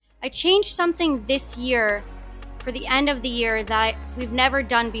I changed something this year for the end of the year that we've never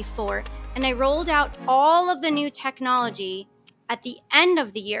done before. And I rolled out all of the new technology at the end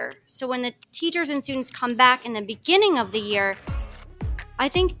of the year. So when the teachers and students come back in the beginning of the year, I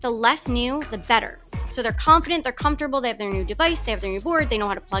think the less new, the better. So they're confident, they're comfortable, they have their new device, they have their new board, they know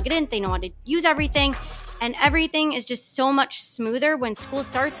how to plug it in, they know how to use everything. And everything is just so much smoother when school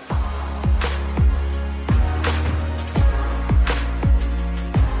starts.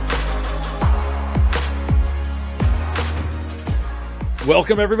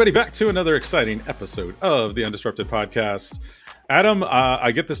 Welcome, everybody, back to another exciting episode of the Undisrupted Podcast. Adam,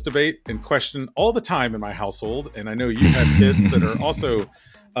 I get this debate and question all the time in my household, and I know you have kids that are also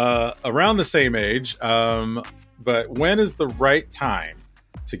around the same age, but when is the right time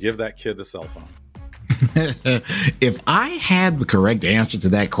to give that kid the cell phone? If I had the correct answer to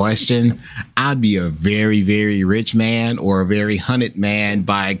that question, I'd be a very, very rich man or a very hunted man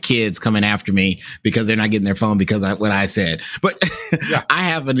by kids coming after me because they're not getting their phone because of what I said. But yeah. I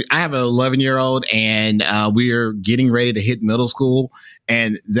have an 11-year-old and we're getting ready to hit middle school.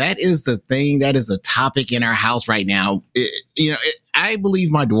 And that is the thing. That is the topic in our house right now. I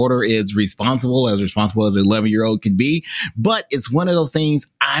believe my daughter is responsible as an 11-year-old can be. But it's one of those things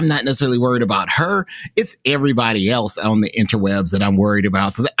I'm not necessarily worried about her. It's everybody else on the interwebs that I'm worried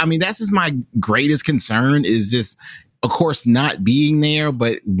about. So, that's just my greatest concern is just, of course, not being there,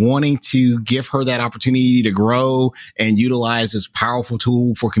 but wanting to give her that opportunity to grow and utilize this powerful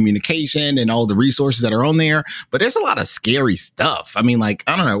tool for communication and all the resources that are on there. But there's a lot of scary stuff. I don't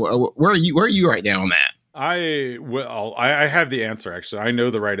know. Where are you right now on that? I have the answer, actually. I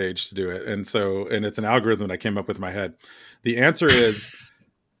know the right age to do it. And it's an algorithm that I came up with in my head. The answer is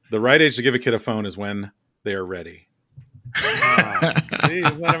the right age to give a kid a phone is when they are ready. See,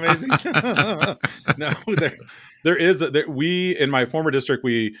 isn't that amazing? No, we in my former district,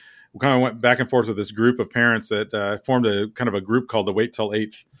 we kind of went back and forth with this group of parents that formed a kind of a group called the Wait Till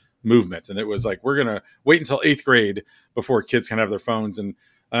 8th movement. And it was like, we're going to wait until 8th grade before kids can have their phones. And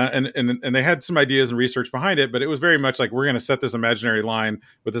they had some ideas and research behind it, but it was very much like, we're going to set this imaginary line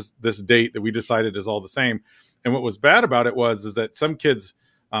with this date that we decided is all the same. And what was bad about it is that some kids,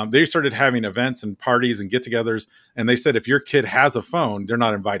 they started having events and parties and get-togethers, and they said if your kid has a phone, they're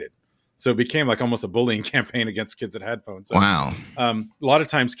not invited. So it became like almost a bullying campaign against kids that had phones. So, wow. A lot of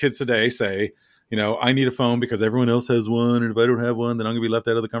times kids today say, I need a phone because everyone else has one, and if I don't have one, then I'm going to be left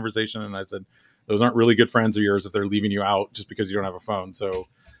out of the conversation. And I said, those aren't really good friends of yours if they're leaving you out just because you don't have a phone. So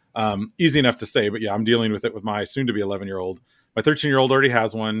easy enough to say, but yeah, I'm dealing with it with my soon-to-be 11-year-old. My 13-year-old already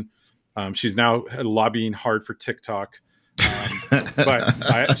has one. She's now lobbying hard for TikTok.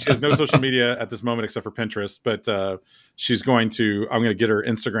 But she has no social media at this moment except for Pinterest. But I'm going to get her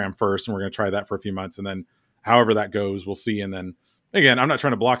Instagram first, and we're going to try that for a few months. And then however that goes, we'll see. And then again, I'm not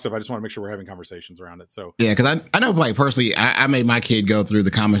trying to block stuff. I just want to make sure we're having conversations around it. So yeah, because I know, like, personally, I made my kid go through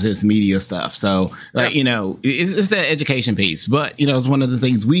the common sense media stuff. So it's that education piece. But it's one of the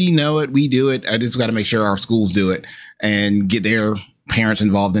things we know it, we do it. I just got to make sure our schools do it and get their parents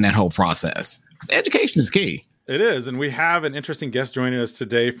involved in that whole process. Education is key. It is. And we have an interesting guest joining us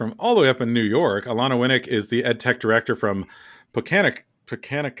today from all the way up in New York. Alana Winnick is the ed tech director from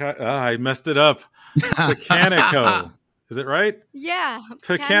Poquanico. I messed it up. Poquanico. Is it right? Yeah.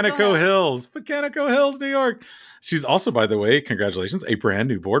 Poquanico Hills, New York. She's also, by the way, congratulations, a brand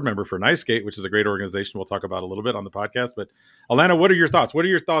new board member for NYSCATE, which is a great organization we'll talk about a little bit on the podcast. But Alana, what are your thoughts? What are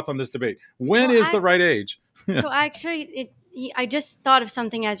your thoughts on this debate? When is the right age? So actually, I just thought of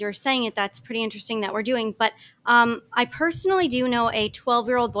something as you were saying it that's pretty interesting that we're doing. But I personally do know a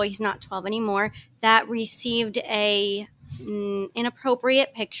 12-year-old boy, he's not 12 anymore, that received a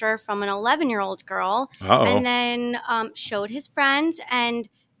inappropriate picture from an 11-year-old girl. Uh-oh. And then showed his friends. And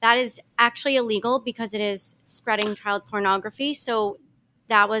that is actually illegal because it is spreading child pornography. So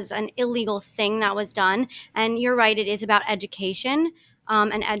that was an illegal thing that was done. And you're right, it is about education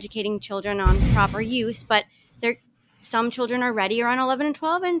and educating children on proper use. But some children are ready around 11 and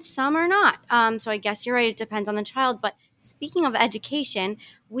 12 and some are not. So I guess you're right. It depends on the child. But speaking of education,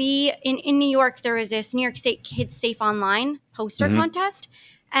 we in New York, there is this New York State Kids Safe Online poster contest.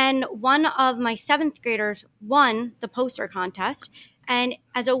 And one of my 7th graders won the poster contest. And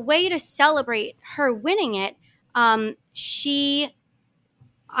as a way to celebrate her winning it, she's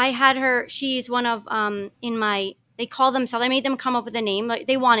one of they call themselves, I made them come up with a name. Like,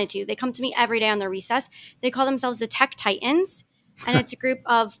 they wanted to. They come to me every day on their recess. They call themselves the Tech Titans. And it's a group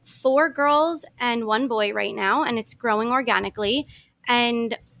of 4 girls and 1 boy right now. And it's growing organically.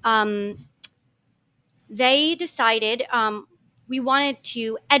 And they decided we wanted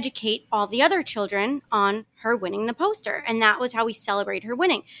to educate all the other children on her winning the poster. And that was how we celebrate her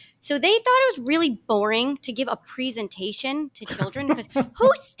winning. So they thought it was really boring to give a presentation to children because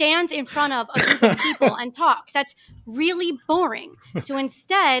who stands in front of a group of people and talks? That's really boring. So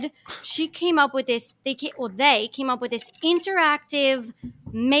instead, she came up with this, they came up with this interactive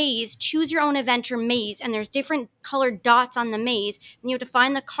maze, choose your own adventure maze. And there's different colored dots on the maze. And you have to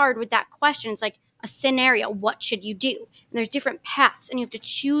find the card with that question. It's like a scenario. What should you do? And there's different paths and you have to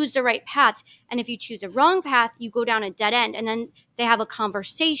choose the right paths. And if you choose a wrong path, you go down a dead end. And then they have a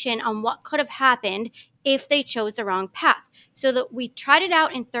conversation on what could have happened if they chose the wrong path. So that we tried it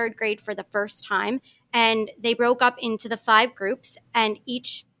out in 3rd grade for the first time. And they broke up into the 5 groups and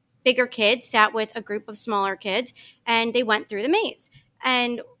each bigger kid sat with a group of smaller kids and they went through the maze.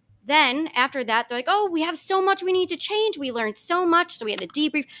 And then after that, they're like, oh, we have so much we need to change. We learned so much. So we had a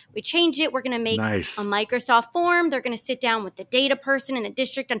debrief. We changed it. We're going to make a Microsoft form. They're going to sit down with the data person in the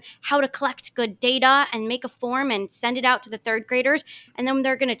district on how to collect good data and make a form and send it out to the 3rd graders. And then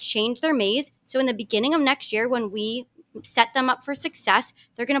they're going to change their maze. So in the beginning of next year, when we set them up for success,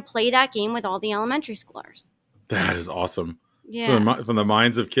 they're going to play that game with all the elementary schoolers. That is awesome. Yeah. From the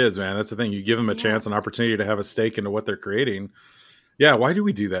minds of kids, man. That's the thing. You give them a chance, an opportunity to have a stake into what they're creating. Yeah, why do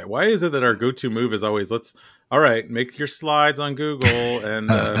we do that? Why is it that our go-to move is always all right, make your slides on Google and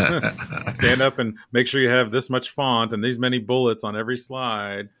stand up and make sure you have this much font and these many bullets on every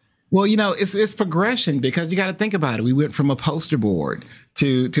slide. Well, it's progression because you got to think about it. We went from a poster board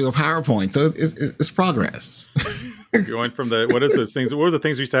to a PowerPoint, so it's progress. Going from what is those things? What were the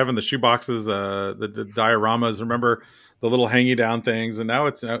things we used to have in the shoe boxes? The dioramas. Remember the little hanging down things? And now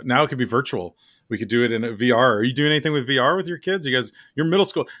it could be virtual. We could do it in a VR. Are you doing anything with VR with your kids? You guys, you're middle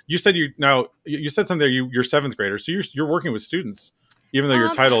school. You said you said something there. You're 7th grader, so you're working with students, even though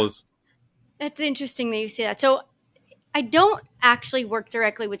your title is. It's interesting that you say that. So I don't actually work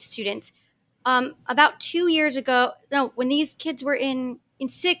directly with students. About 2 years ago, when these kids were in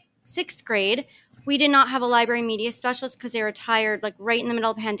 6th grade, we did not have a library media specialist because they retired like right in the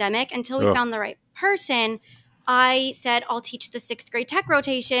middle of the pandemic. Until we found the right person, I said, I'll teach the 6th grade tech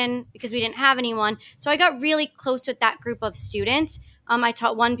rotation because we didn't have anyone. So I got really close with that group of students. I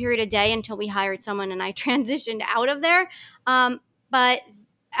taught 1 period a day until we hired someone and I transitioned out of there. But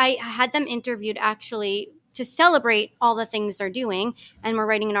I had them interviewed actually to celebrate all the things they're doing. And we're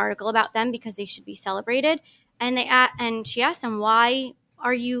writing an article about them because they should be celebrated. And she asked them, why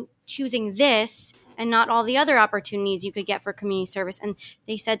are you choosing this and not all the other opportunities you could get for community service? And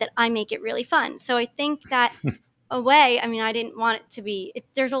they said that I make it really fun. So I think that I didn't want it to be,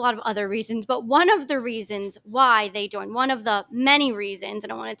 there's a lot of other reasons, but one of the reasons why they joined, one of the many reasons, I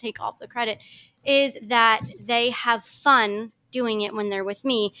don't want to take all the credit, is that they have fun doing it when they're with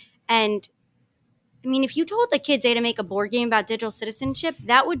me. And I mean, if you told the kids they had to make a board game about digital citizenship,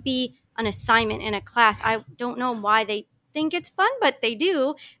 that would be an assignment in a class. I don't know why they think it's fun, but they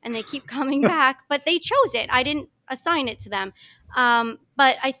do, and they keep coming back, but they chose it. I didn't assign it to them.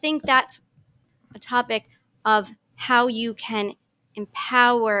 But I think that's a topic of how you can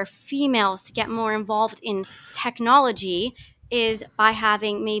empower females to get more involved in technology is by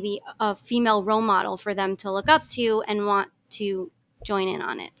having maybe a female role model for them to look up to and want to join in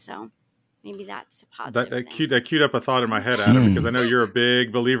on it. So maybe that's a positive thing. That queued up a thought in my head, Adam, because I know you're a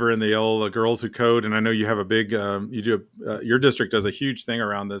big believer in the old Girls Who Code, and I know you have a big, your district does a huge thing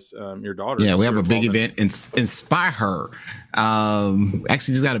around this. Your daughter. Yeah, we have a big event, Inspire Her.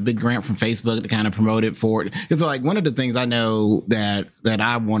 Actually, just got a big grant from Facebook to kind of promote it forward. It's like one of the things I know that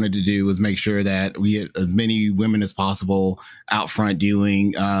I wanted to do was make sure that we get as many women as possible out front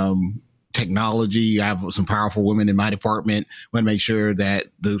doing technology. I have some powerful women in my department. Want to make sure that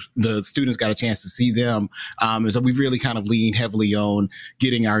the students got a chance to see them. And so we've really kind of leaned heavily on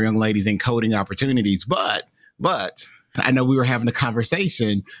getting our young ladies in coding opportunities. But I know we were having a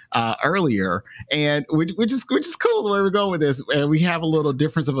conversation earlier, and which is cool where we're going with this. And we have a little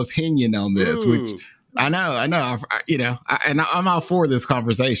difference of opinion on this, which I know. I'm all for this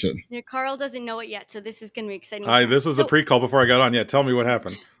conversation. Yeah, Carl doesn't know it yet, so this is going to be exciting. Hi, this is the pre-call before I got on. Yeah, tell me what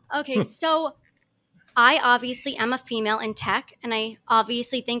happened. Okay, so I obviously am a female in tech, and I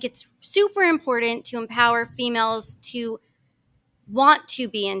obviously think it's super important to empower females to want to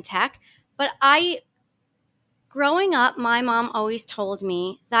be in tech. But growing up, my mom always told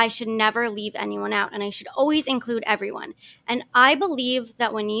me that I should never leave anyone out, and I should always include everyone. And I believe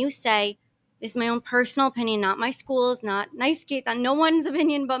that when you say, this is my own personal opinion, not my school's, not Nice Gates, on no one's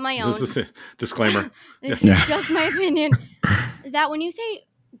opinion but my own. This is a disclaimer. It's just my opinion. That when you say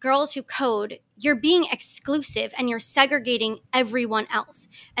Girls Who Code, you're being exclusive and you're segregating everyone else.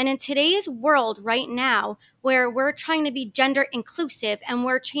 And in today's world right now, where we're trying to be gender inclusive and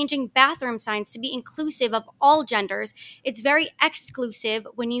we're changing bathroom signs to be inclusive of all genders, it's very exclusive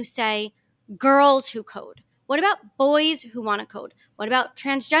when you say girls who code. What about boys who want to code? What about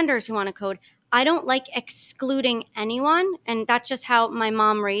transgenders who want to code? I don't like excluding anyone, and that's just how my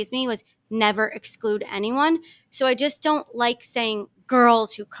mom raised me, was never exclude anyone. So I just don't like saying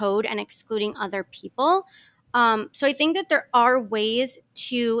girls who code and excluding other people. So I think that there are ways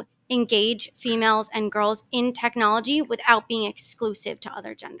to engage females and girls in technology without being exclusive to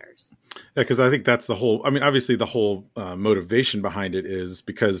other genders. Yeah, because I think that's the whole, I mean, obviously the whole motivation behind it is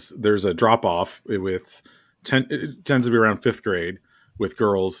because there's a drop off with, it tends to be around fifth grade with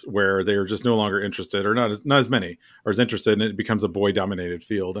girls where they're just no longer interested, or not as many are as interested, and it becomes a boy dominated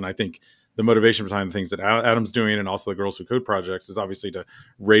field. And I think the motivation behind the things that Adam's doing and also the Girls Who Code projects is obviously to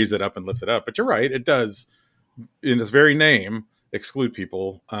raise it up and lift it up. But you're right, it does, in its very name, exclude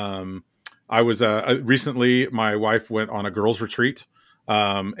people. I was recently, my wife went on a girls retreat,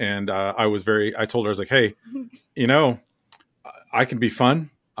 and I told her, I was like, hey, you know, I can be fun.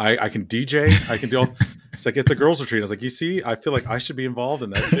 I can DJ. I can do all. It's like, it's a girls retreat. I was like, you see, I feel like I should be involved in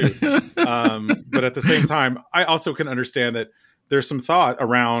that too. But at the same time, I also can understand that there's some thought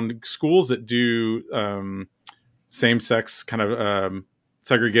around schools that do same-sex kind of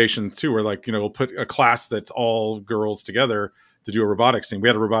segregation too, where, like, you know, we'll put a class that's all girls together to do a robotics team. We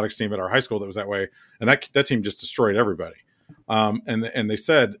had a robotics team at our high school that was that way, and that team just destroyed everybody. And they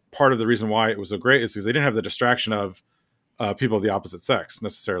said part of the reason why it was so great is because they didn't have the distraction of people of the opposite sex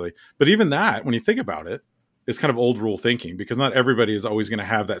necessarily. But even that, when you think about it, is kind of old rule thinking, because not everybody is always going to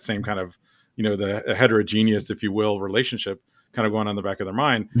have that same kind of, you know, the heterogeneous, if you will, relationship kind of going on in the back of their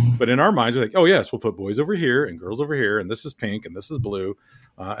mind. But in our minds, we're like, oh yes, we'll put boys over here and girls over here, and this is pink and this is blue,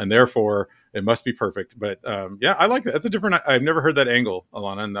 and therefore it must be perfect. But yeah, I like that. That's a different, I've never heard that angle,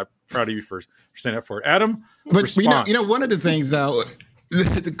 Alana, and I'm proud of you for saying that for it. Adam, but you know, one of the things though,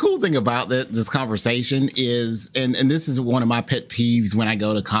 the cool thing about this conversation is, and this is one of my pet peeves when I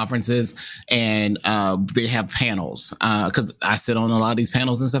go to conferences and they have panels, because I sit on a lot of these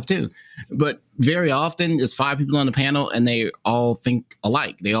panels and stuff too. But very often there's 5 people on the panel and they all think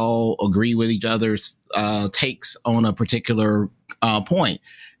alike. They all agree with each other's takes on a particular point.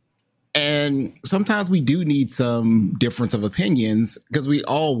 And sometimes we do need some difference of opinions because we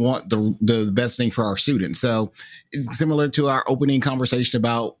all want the best thing for our students. So it's similar to our opening conversation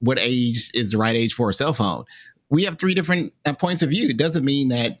about what age is the right age for a cell phone. We have 3 different points of view. It doesn't mean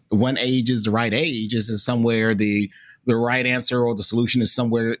that one age is the right age. This is somewhere the right answer or the solution is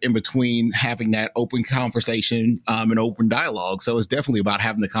somewhere in between, having that open conversation and open dialogue. So it's definitely about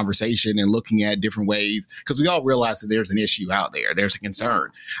having the conversation and looking at different ways, because we all realize that there's an issue out there. There's a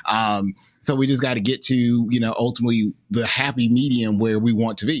concern. So we just got to get to, you know, ultimately the happy medium where we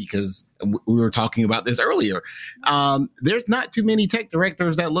want to be, because we were talking about this earlier. There's not too many tech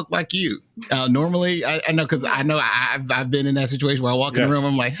directors that look like you. Normally, I know, because I know I've been in that situation where I walk in the room,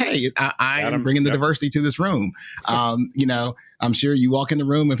 I'm like, hey, I am bringing the diversity to this room. You know, I'm sure you walk in the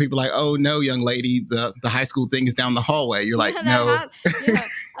room and people are like, oh, no, young lady, the high school thing is down the hallway. You're like, no.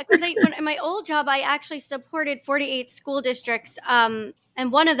 Because in my old job, I actually supported 48 school districts. And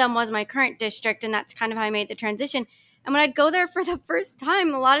one of them was my current district, and that's kind of how I made the transition. And when I'd go there for the first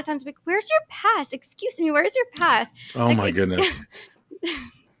time, a lot of times, like, where's your pass? Excuse me, where's your pass? Oh, like, my goodness.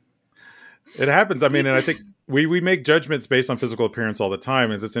 It happens. I mean, and I think we make judgments based on physical appearance all the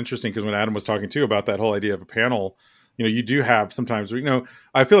time. And it's interesting because when Adam was talking too about that whole idea of a panel, you know, you do have sometimes, you know,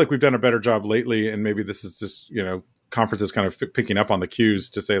 I feel like we've done a better job lately, and maybe this is just, you know, conferences kind of picking up on the cues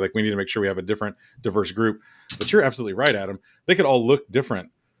to say, like, we need to make sure we have a different, diverse group. But you're absolutely right, Adam. They could all look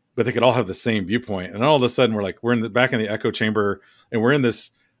different, but they could all have the same viewpoint. And all of a sudden we're back in the echo chamber, and we're in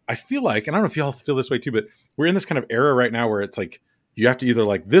this, I feel like, and I don't know if y'all feel this way too, but we're in this kind of era right now where it's like, you have to either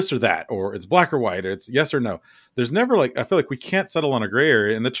like this or that, or it's black or white, or it's yes or no. There's never, like, I feel like we can't settle on a gray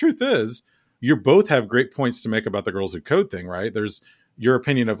area. And the truth is, you both have great points to make about the Girls Who Code thing, right? There's your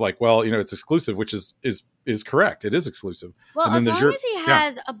opinion of like, well, you know, it's exclusive, which is correct. It is exclusive. Well, as long as he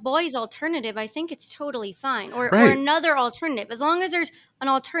has a boys alternative, I think it's totally fine. Or another alternative. As long as there's an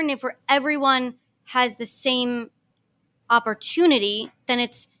alternative where everyone has the same opportunity, then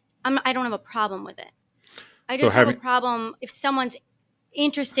I don't have a problem with it. I just have a problem if someone's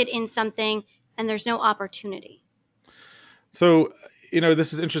interested in something and there's no opportunity. So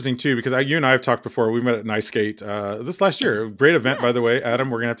this is interesting too, because you and I have talked before. We met at Nice Skate this last year. Great event, by the way, Adam.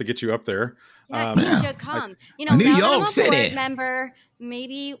 We're gonna have to get you up there. Yes, you should come. New now York that I'm a City board member,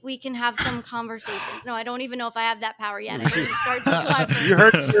 maybe we can have some conversations. No, I don't even know if I have that power yet. I need to start you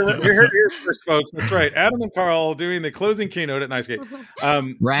heard it here first, folks. That's right. Adam and Carl doing the closing keynote at Nice Skate.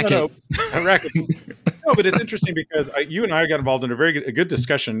 Racket. Racket. No, but it's interesting because you and I got involved in a good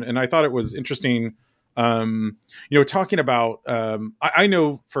discussion, and I thought it was interesting. Talking about, I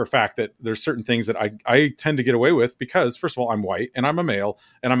know for a fact that there's certain things that I tend to get away with because, first of all, I'm white and I'm a male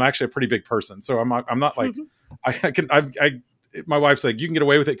and I'm actually a pretty big person. So I'm not like, my wife's like, you can get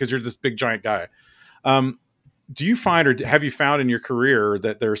away with it because you're this big giant guy. Do you find, or have you found in your career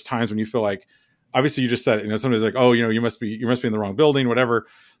that there's times when you feel like, obviously you just said it, somebody's like, oh, you must be in the wrong building, whatever.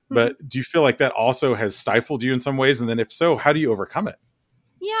 But do you feel like that also has stifled you in some ways? And then if so, how do you overcome it?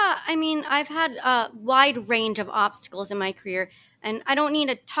 Yeah, I mean, I've had a wide range of obstacles in my career, and I don't need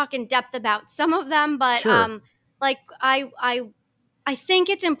to talk in depth about some of them, but Sure. I think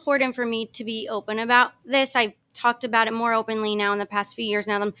it's important for me to be open about this. I've talked about it more openly now in the past few years.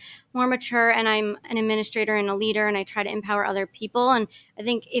 Now that I'm more mature and I'm an administrator and a leader, and I try to empower other people. And I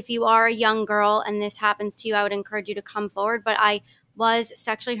think if you are a young girl and this happens to you, I would encourage you to come forward. But I was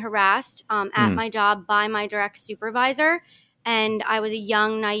sexually harassed at my job by my direct supervisor. And I was a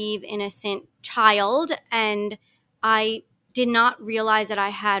young, naive, innocent child. And I did not realize that I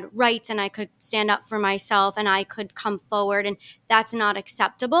had rights and I could stand up for myself and I could come forward. And that's not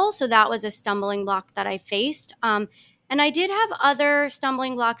acceptable. So that was a stumbling block that I faced. And I did have other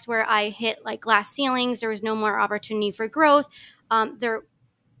stumbling blocks where I hit like glass ceilings. There was no more opportunity for growth.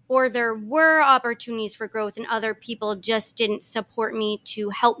 There were opportunities for growth and other people just didn't support me to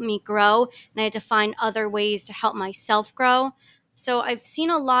help me grow. And I had to find other ways to help myself grow. So I've seen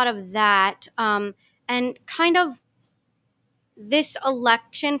a lot of that. And kind of this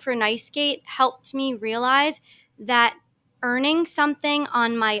election for Nice Skate helped me realize that earning something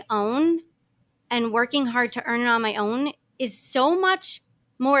on my own and working hard to earn it on my own is so much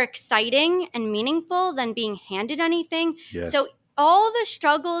more exciting and meaningful than being handed anything. Yes. So all the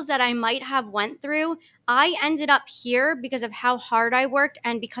struggles that I might have went through, I ended up here because of how hard I worked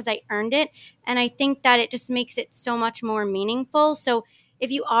and because I earned it. And I think that it just makes it so much more meaningful. So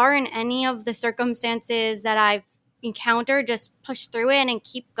if you are in any of the circumstances that I've encountered, just push through it and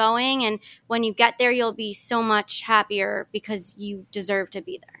keep going. And when you get there, you'll be so much happier because you deserve to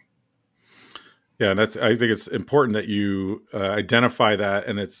be there. Yeah, and I think it's important that you identify that,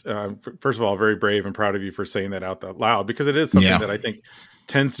 and it's first of all very brave and proud of you for saying that out loud, because it is something that I think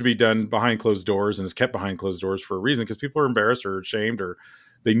tends to be done behind closed doors and is kept behind closed doors for a reason, because people are embarrassed or ashamed or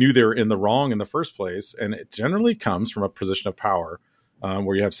they knew they were in the wrong in the first place, and it generally comes from a position of power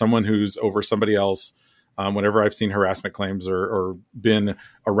where you have someone who's over somebody else. Whenever I've seen harassment claims or been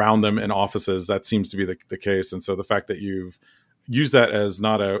around them in offices, that seems to be the case, and so the fact that you've use that as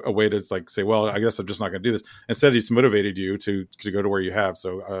not a way to like say, well, I guess I'm just not going to do this. Instead, it's motivated you to go to where you have.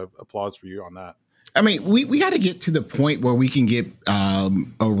 So applause for you on that. I mean, we got to get to the point where we can get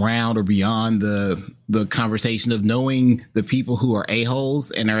around or beyond the conversation of knowing the people who are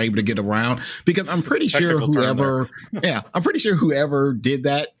a-holes and are able to get around, because I'm pretty sure whoever did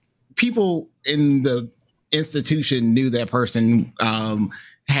that, people in the institution knew that person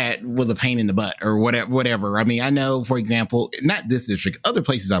was a pain in the butt or whatever. I mean, I know, for example, not this district, other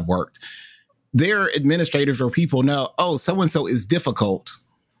places I've worked, their administrators or people know, oh, so-and-so is difficult,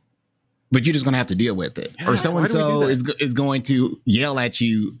 but you're just going to have to deal with it. Or so-and-so is going to yell at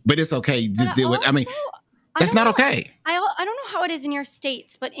you, but it's okay. Just deal with it. I mean, that's not okay. I don't know how it is in your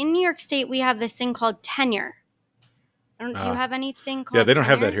states, but in New York State, we have this thing called tenure. Do you have anything called they don't tenure?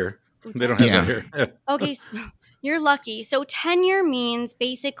 Have that here. They don't have that here. Okay, you're lucky. So tenure means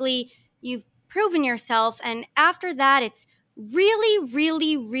basically you've proven yourself, and after that, it's really,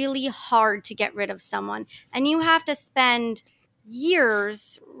 really, really hard to get rid of someone. And you have to spend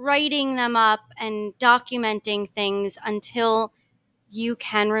years writing them up and documenting things until you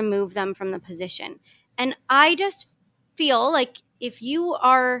can remove them from the position. And I just feel like if you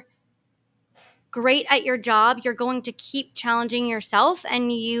are great at your job, you're going to keep challenging yourself,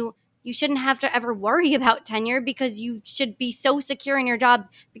 and you shouldn't have to ever worry about tenure, because you should be so secure in your job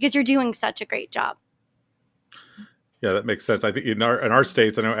because you're doing such a great job. Yeah, that makes sense. I think in our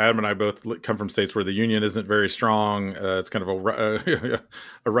states, I know Adam and I both come from states where the union isn't very strong. It's kind of a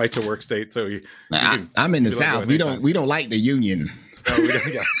right to work state. So I'm in the South. We don't like the union. No, we don't.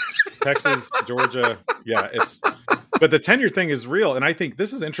 Yeah. Texas, Georgia. Yeah, but the tenure thing is real. And I think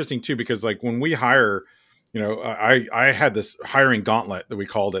this is interesting too, because like when we hire, I had this hiring gauntlet that we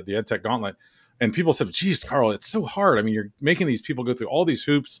called it the EdTech Gauntlet. And people said, geez, Carl, it's so hard. I mean, you're making these people go through all these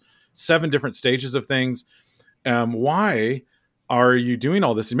hoops, 7 different stages of things. Why are you doing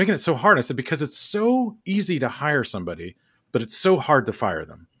all this? You're making it so hard. I said, because it's so easy to hire somebody, but it's so hard to fire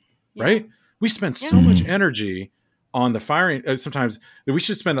them, right? We spend so much energy on the firing sometimes that we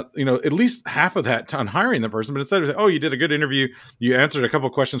should spend, at least half of that on hiring the person. But instead of saying, oh, you did a good interview, you answered a couple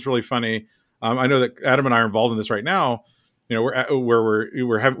of questions really funny. I know that Adam and I are involved in this right now. We're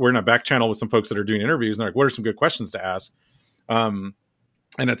in a back channel with some folks that are doing interviews, and they're like, what are some good questions to ask? And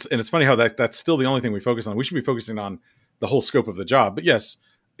it's funny how that's still the only thing we focus on. We should be focusing on the whole scope of the job. But yes,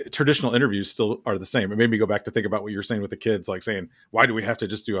 traditional interviews still are the same. It made me go back to think about what you were saying with the kids, like saying, why do we have to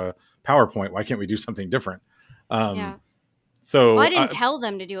just do a PowerPoint? Why can't we do something different? So I didn't tell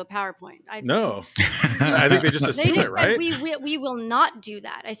them to do a PowerPoint. No, I think they just assume it, right? We will not do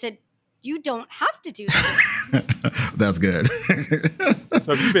that. I said, you don't have to do that. That's good.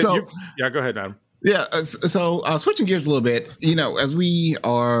 Go ahead, Adam. Yeah. So switching gears a little bit, as we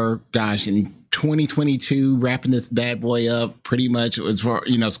are, in 2022, wrapping this bad boy up pretty much as far,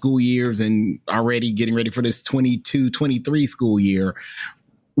 school years and already getting ready for this 22-23 school year.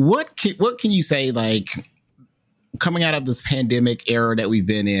 What can you say, like, coming out of this pandemic era that we've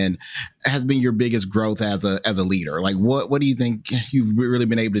been in, has been your biggest growth as a leader? Like, what do you think you've really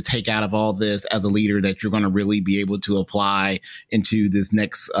been able to take out of all this as a leader that you're going to really be able to apply into this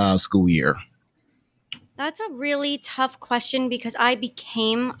next school year? That's a really tough question because I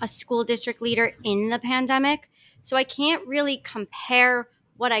became a school district leader in the pandemic. So I can't really compare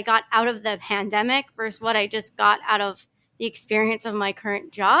what I got out of the pandemic versus what I just got out of the experience of my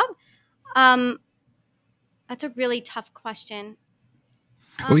current job. That's a really tough question.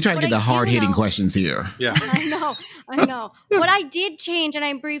 We try to get the hard-hitting questions here. Yeah. I know. What I did change, and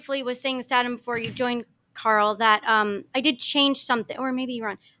I briefly was saying this to Adam before you joined, Carl, that I did change something, or maybe you're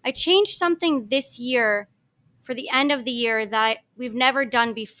on. I changed something this year for the end of the year that we've never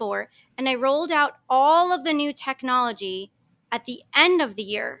done before. And I rolled out all of the new technology at the end of the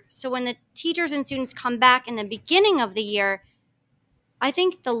year. So when the teachers and students come back in the beginning of the year, I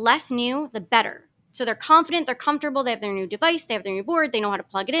think the less new, the better. So they're confident, they're comfortable, they have their new device, they have their new board, they know how to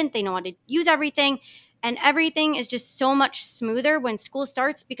plug it in, they know how to use everything. And everything is just so much smoother when school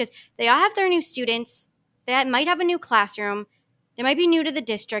starts because they all have their new students. They might have a new classroom. They might be new to the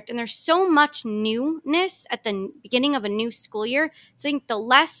district. And there's so much newness at the beginning of a new school year. So I think the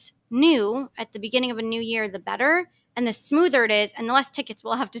less new at the beginning of a new year, the better. And the smoother it is, and the less tickets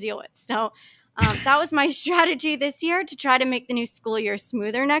we'll have to deal with. So that was my strategy this year, to try to make the new school year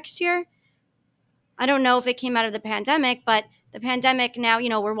smoother next year. I don't know if it came out of the pandemic, but the pandemic now,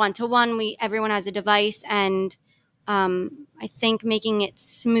 we're 1-to-1. Everyone has a device, and I think making it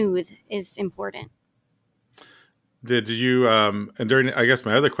smooth is important. Did you, and during, I guess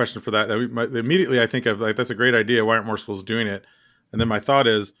my other question for that, immediately I think of, like, that's a great idea. Why aren't more schools doing it? And then my thought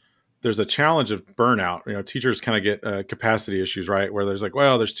is, there's a challenge of burnout. Teachers kind of get capacity issues, right? Where there's like,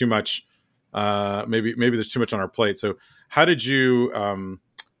 well, there's too much, maybe there's too much on our plate. So how did you kind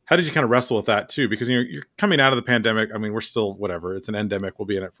of wrestle with that too? Because, you're coming out of the pandemic. I mean, we're still, whatever, it's an endemic. We'll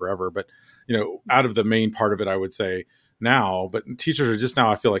be in it forever. But, out of the main part of it, I would say now, but teachers are just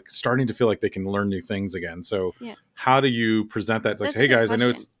now, I feel like, starting to feel like they can learn new things again. So how do you present that? Like, hey guys, question. I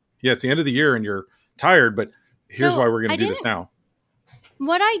know it's the end of the year and you're tired, but here's why we're going to do this now.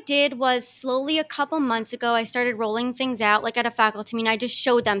 What I did was slowly a couple months ago, I started rolling things out, like at a faculty meeting. I just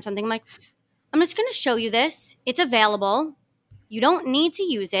showed them something. I'm like, I'm just going to show you this. It's available. You don't need to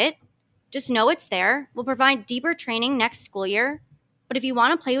use it. Just know it's there. We'll provide deeper training next school year. But if you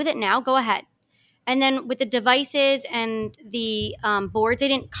want to play with it now, go ahead. And then with the devices and the boards, they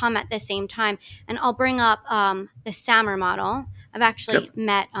didn't come at the same time. And I'll bring up the Sammer model. I've actually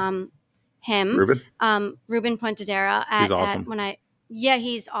met him, Ruben Pontedera. He's awesome.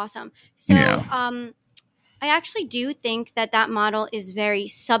 He's awesome. So I actually do think that model is very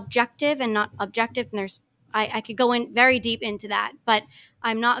subjective and not objective. And I could go in very deep into that, but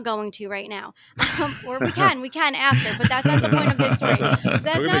I'm not going to right now. Or we can after, but that's not the point of this story.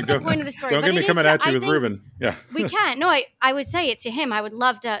 That's not the point of the story. Don't get me coming at you with Ruben. Yeah. We can. No, I would say it to him. I would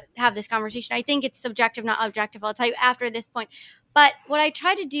love to have this conversation. I think it's subjective, not objective. I'll tell you after this point. But what I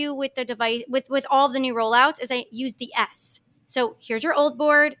try to do with the device, with all of the new rollouts, is I use the S. So here's your old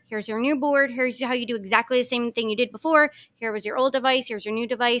board. Here's your new board. Here's how you do exactly the same thing you did before. Here was your old device. Here's your new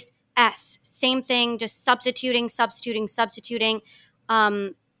device. S, same thing, just substituting.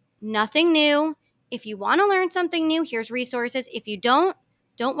 Nothing new. If you want to learn something new, here's resources. If you don't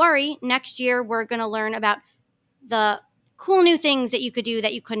worry. Next year, we're going to learn about the cool new things that you could do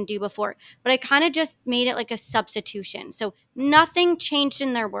that you couldn't do before. But I kind of just made it like a substitution. So nothing changed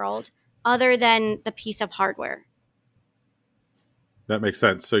in their world. other than the piece of hardware. That makes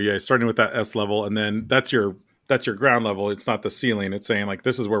sense. So yeah, starting with that S level, and then that's your ground level. It's not the ceiling. It's saying like,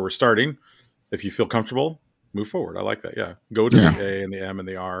 this is where we're starting. If you feel comfortable, move forward. I like that. Yeah. Go to the A and the M and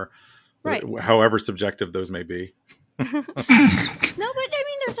the R, Right. However subjective those may be. No, but I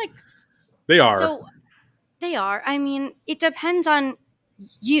mean, there's like, They are. So they are. I mean, it depends on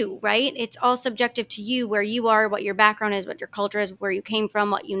you, right? It's all subjective to you, where you are, what your background is, what your culture is, where you came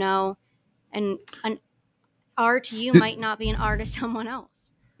from, what you know. And an R to you might not be an R to someone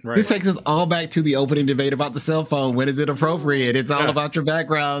else. Right. This takes us all back to the opening debate about the cell phone. When is it appropriate? It's all about your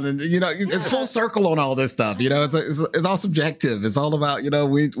background, and it's full circle on all this stuff. It's all subjective. It's all about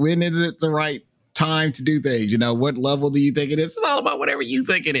when is it the right time to do things? What level do you think it is? It's all about whatever you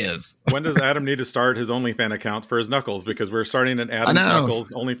think it is. When does Adam need to start his OnlyFans account for his knuckles? Because we're starting an Adam's Knuckles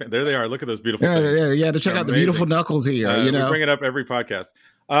OnlyFans. There they are. Look at those beautiful things. Yeah. To check out the beautiful knuckles here. We bring it up every podcast.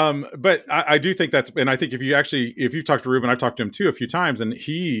 But I do think and I think if you've talked to Ruben, I've talked to him too a few times, and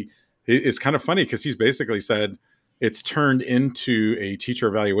it's kind of funny because he's basically said it's turned into a teacher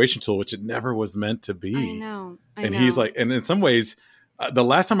evaluation tool, which it never was meant to be. I know. He's like, and in some ways, the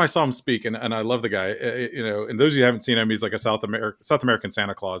last time I saw him speak, and I love the guy, and those of you who haven't seen him, he's like a South American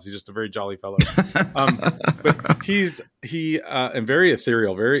Santa Claus. He's just a very jolly fellow. But he and very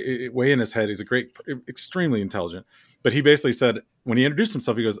ethereal, very way in his head. He's extremely intelligent. But he basically said, when he introduced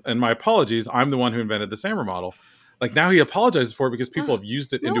himself, he goes, and my apologies, I'm the one who invented the SAMR model. Like, now he apologizes for it because people have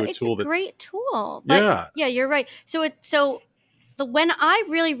used it into a tool that's a great tool. But yeah, you're right. When I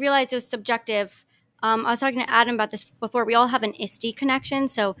really realized it was subjective, I was talking to Adam about this before. We all have an ISTE connection.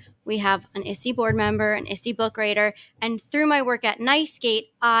 So we have an ISTE board member, an ISTE book writer. And through my work at NiceGate,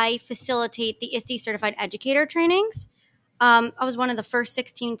 I facilitate the ISTE certified educator trainings. I was one of the first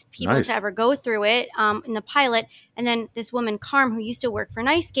 16 people to ever go through it in the pilot. And then this woman, Carm, who used to work for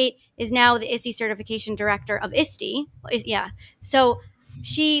NiceGate, is now the ISTE certification director of ISTE. Yeah. So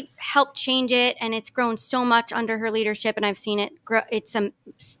she helped change it, and it's grown so much under her leadership, and I've seen it grow.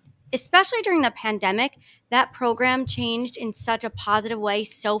 Especially during the pandemic, that program changed in such a positive way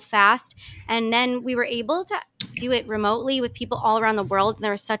so fast. And then we were able to do it remotely with people all around the world. And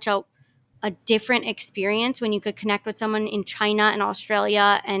there was such a different experience when you could connect with someone in China and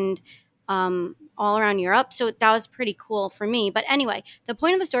Australia and all around Europe. So that was pretty cool for me. But anyway, the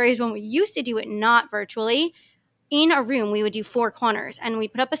point of the story is when we used to do it not virtually, in a room, we would do 4 corners, and we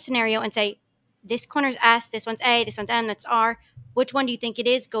put up a scenario and say, this corner's S, this one's A, this one's M, that's R. Which one do you think it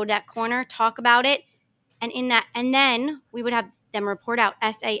is? Go to that corner, talk about it. And then we would have them report out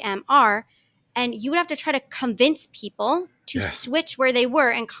SAMR, and you would have to try to convince people to switch where they were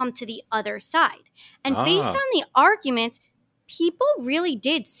and come to the other side. And based on the arguments, people really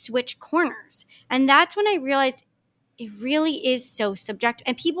did switch corners. And that's when I realized it really is so subjective,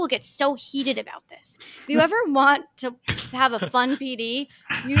 and people get so heated about this. If you ever want to have a fun PD,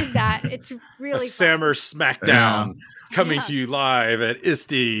 use that. It's really SAMR Smackdown coming to you live at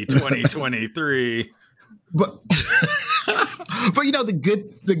ISTE 2023. But the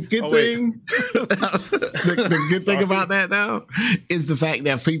good thing, the good thing about that though is the fact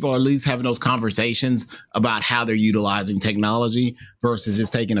that people are at least having those conversations about how they're utilizing technology versus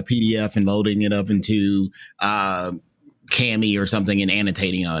just taking a PDF and loading it up into Cami or something and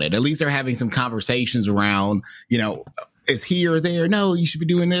annotating on it. At least they're having some conversations around, is here or there? No, you should be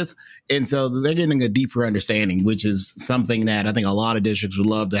doing this. And so they're getting a deeper understanding, which is something that I think a lot of districts would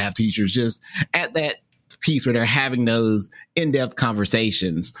love to have teachers just at that piece where they're having those in-depth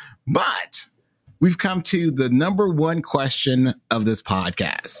conversations. But we've come to the number one question of this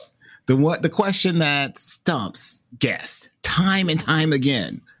podcast. The question that stumps guests time and time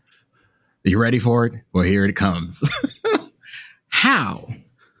again. Are you ready for it? Well, here it comes. How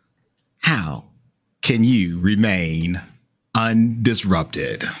can you remain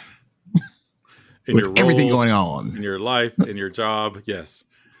undisrupted with everything going on in your life, in your job? Yes.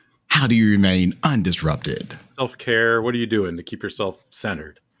 How do you remain undisrupted? Self-care. What are you doing to keep yourself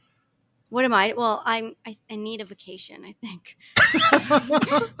centered? What am I? Well, I need a vacation, I think.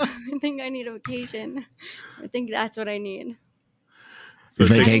 I think I need a vacation. I think that's what I need. So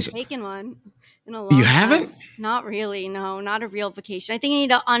I haven't taken one in a long time. You haven't? Not really. No, not a real vacation. I think I need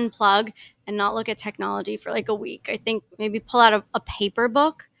to unplug and not look at technology for like a week. I think maybe pull out a paper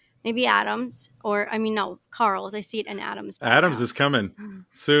book, maybe Adams, Carl's. I see it in Adams. Adams is coming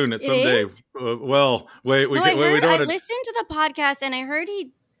soon at some day. Well, wait, I listened to the podcast and I heard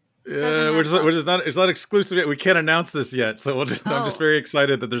he. It's not exclusive. We can't announce this yet, so I'm just very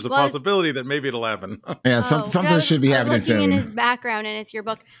excited that there's a possibility that maybe it'll happen. Yeah, something should be happening soon. In his background, and it's your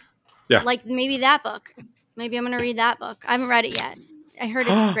book. Yeah, like maybe that book. Maybe I'm going to read that book. I haven't read it yet. I heard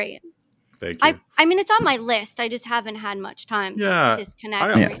it's great. Thank you. I mean, it's on my list. I just haven't had much time to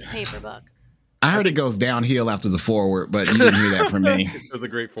disconnect and read the paper book. I heard it goes downhill after the forward, but you didn't hear that from me. It was a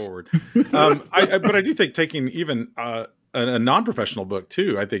great forward. But I do think taking even a non-professional book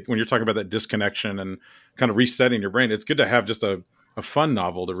too, I think when you're talking about that disconnection and kind of resetting your brain, it's good to have just a fun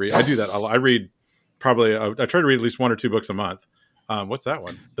novel to read. I do that. I read probably, I try to read at least 1 or 2 books a month. What's that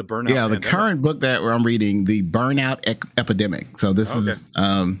one? The Burnout. Yeah, the Pandemic. current book that I'm reading, The Burnout Epidemic. So this is,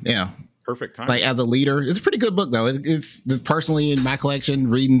 perfect time. Like as a leader, it's a pretty good book though. It's personally in my collection,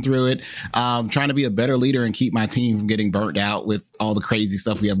 reading through it, trying to be a better leader and keep my team from getting burnt out with all the crazy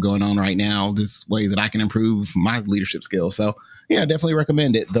stuff we have going on right now. Just ways that I can improve my leadership skills. So yeah, definitely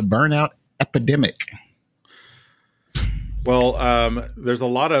recommend it. The Burnout Epidemic. Well, there's a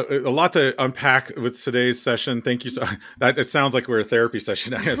lot to unpack with today's session. Thank you. So that it sounds like we're a therapy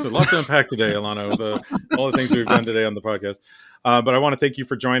session. So lots to unpack today, Ilana, with all the things we've done today on the podcast. But I want to thank you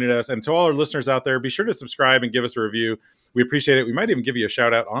for joining us. And to all our listeners out there, be sure to subscribe and give us a review. We appreciate it. We might even give you a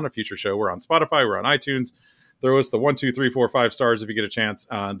shout out on a future show. We're on Spotify. We're on iTunes. Throw us the 1, 2, 3, 4, 5 stars if you get a chance.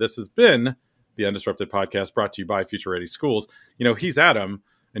 This has been the Undisrupted Podcast, brought to you by Future Ready Schools. He's Adam,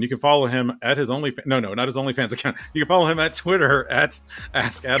 and you can follow him at his OnlyFans. No, not his OnlyFans account. You can follow him at Twitter at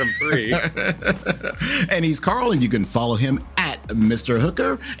AskAdam3. And he's Carl, and you can follow him at Mr.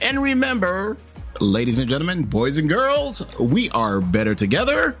 Hooker. And remember, ladies and gentlemen, boys and girls, we are better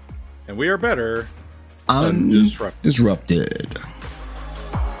together. And we are better undisrupted.